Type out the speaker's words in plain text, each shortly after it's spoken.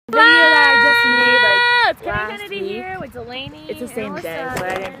Delaney. It's the same day, but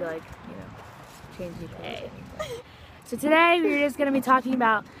I didn't feel like, you know, changing anything. So today we're just going to be talking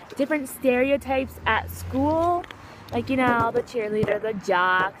about different stereotypes at school. Like, you know, the cheerleader, the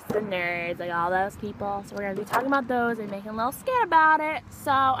jocks, the nerds, like all those people. So we're going to be talking about those and making a little skit about it.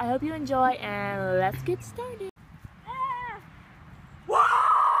 So I hope you enjoy, and let's get started. Whoa!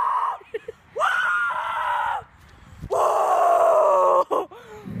 Whoa! Whoa!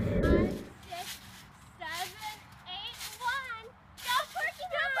 5, 6, 7, 8, 1. Go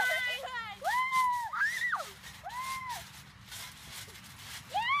Porcupine! Woo! Woo!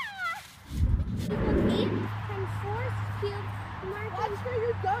 Yeah! 8 from 4th Field Martin. Watch where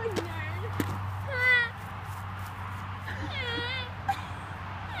you're going, nerd.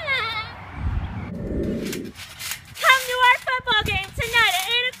 Come to our football game tonight at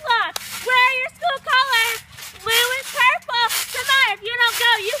 8 o'clock. Wear your school colors. Blue and purple. Come on, if you don't go,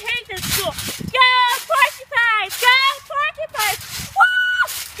 you hate this school. Go Porcupine! Go Porcupine! Woo!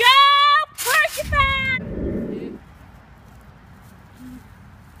 Go Porcupine!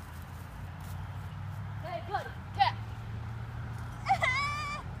 Hey, buddy, cat.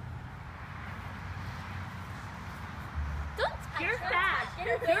 Don't touch You're her. fat.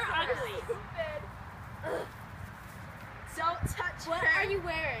 You're ugly. Don't touch What are you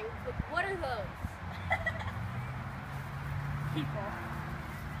wearing? What are those? People.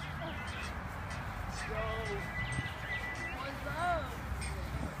 What's those?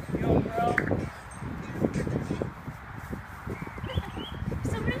 Yo, bro.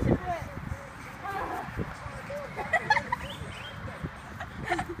 Somebody should wear it.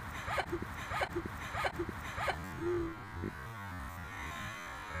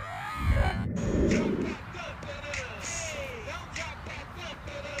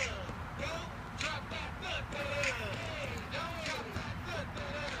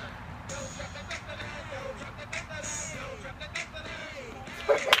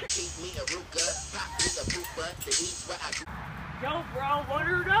 Yo, bro, what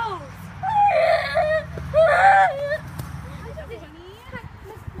are those?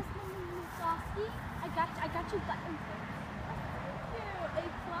 I got you buttons. Thank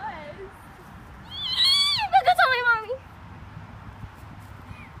you. A+. Go tell my mommy.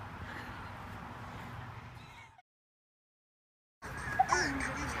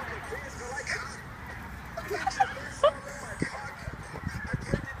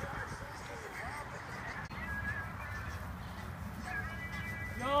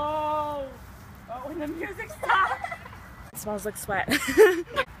 No! Oh, when the music stops! It smells like sweat.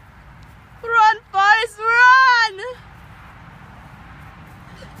 Run, Forrest, run!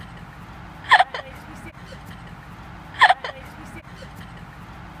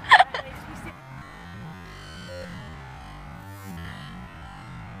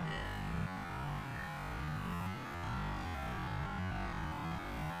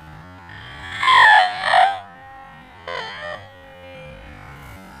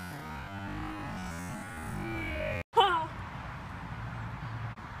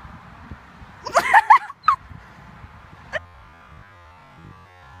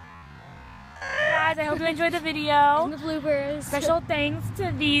 Guys, I hope you enjoyed the video. And the bloopers. Special thanks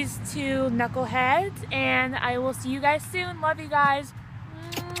to these two knuckleheads, and I will see you guys soon. Love you guys.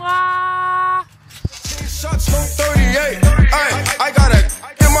 Mwah! Shots from 38. I gotta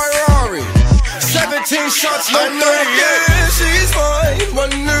get my Rari. 17 shots from 38.